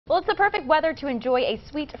Well, it's the perfect weather to enjoy a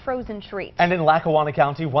sweet frozen treat. And in Lackawanna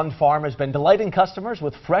County, one farm has been delighting customers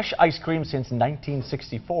with fresh ice cream since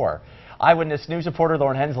 1964. Eyewitness News reporter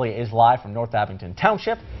Lauren Hensley is live from North Abington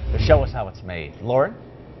Township to show us how it's made. Lauren?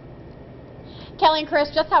 Kelly and Chris,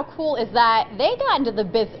 just how cool is that? They got into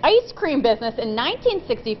the ice cream business in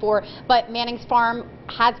 1964, but Manning's Farm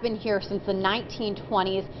has been here since the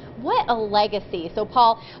 1920s. What a legacy. So,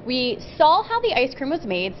 Paul, we saw how the ice cream was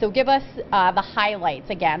made, so give us the highlights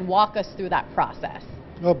again. Walk us through that process.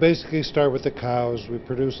 Well, basically start with the cows. We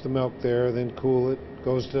produce the milk there, then cool it.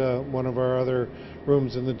 Goes to one of our other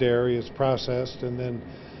rooms in the dairy. It's processed and then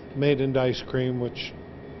made into ice cream, which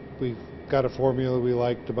we've got a formula we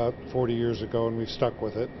liked about 40 years ago, and we've stuck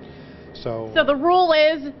with it. So the rule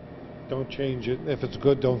is, don't change it. If it's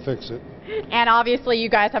good, don't fix it. And obviously you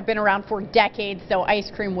guys have been around for decades, so ice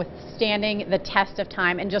cream withstanding the test of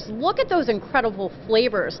time. And just look at those incredible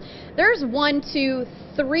flavors. There's 1, 2,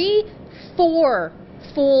 3, 4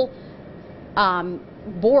 full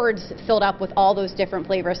boards filled up with all those different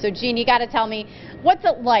flavors. So Jean, you got to tell me, what's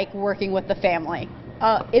it like working with the family?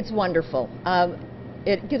 It's wonderful.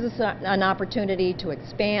 It gives us an opportunity to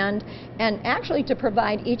expand and actually to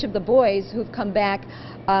provide each of the boys who've come back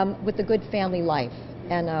with a good family life.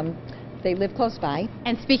 And they live close by.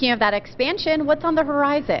 And speaking of that expansion, what's on the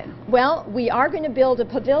horizon? Well, we are going to build a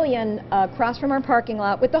pavilion across from our parking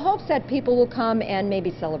lot with the hopes that people will come and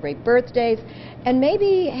maybe celebrate birthdays and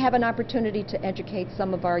maybe have an opportunity to educate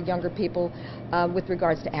some of our younger people with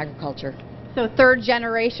regards to agriculture. So third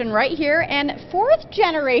generation right here, and fourth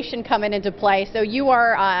generation coming into play. So you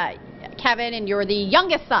are Kevin, and you're the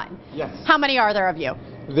youngest son. Yes. How many are there of you?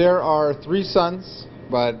 There are 3 sons,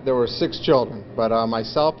 but there were 6 children. But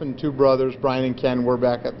myself and 2 brothers, Brian and Ken, were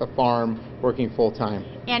back at the farm working full time.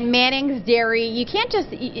 And Manning's Dairy, you can't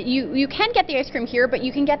just, you can get the ice cream here, but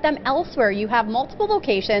you can get them elsewhere. You have multiple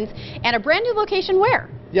locations, and a brand new location where?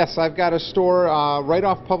 Yes, I've got a store right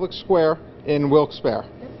off Public Square in Wilkes-Barre.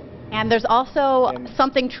 And there's also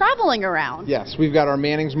something traveling around. Yes, we've got our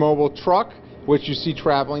Manning's mobile truck, which you see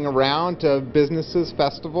traveling around to businesses,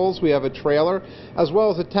 festivals. We have a trailer, as well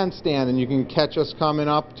as a tent stand, and you can catch us coming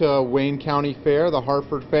up to Wayne County Fair, the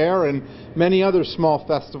Hartford Fair, and many other small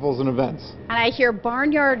festivals and events. And I hear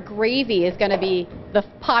Barnyard Gravy is going to be the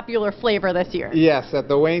popular flavor this year. Yes, at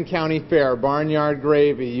the Wayne County Fair, Barnyard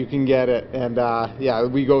Gravy, you can get it, and yeah,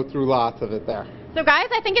 we go through lots of it there. So guys,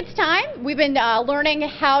 I think it's time. We've been learning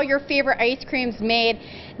how your favorite ice cream's made.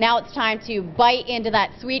 Now it's time to bite into that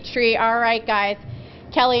sweet treat. All right, guys.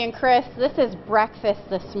 Kelly and Chris, this is breakfast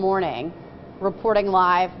this morning. Reporting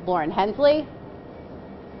live, Lauren Hensley,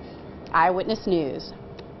 Eyewitness News.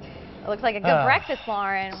 It looks like a good breakfast,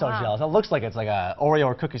 Lauren. So jealous. It looks like it's like a Oreo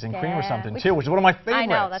or cookies and cream or something too, which is one of my favorites. I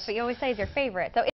know, that's what you always say is your favorite. So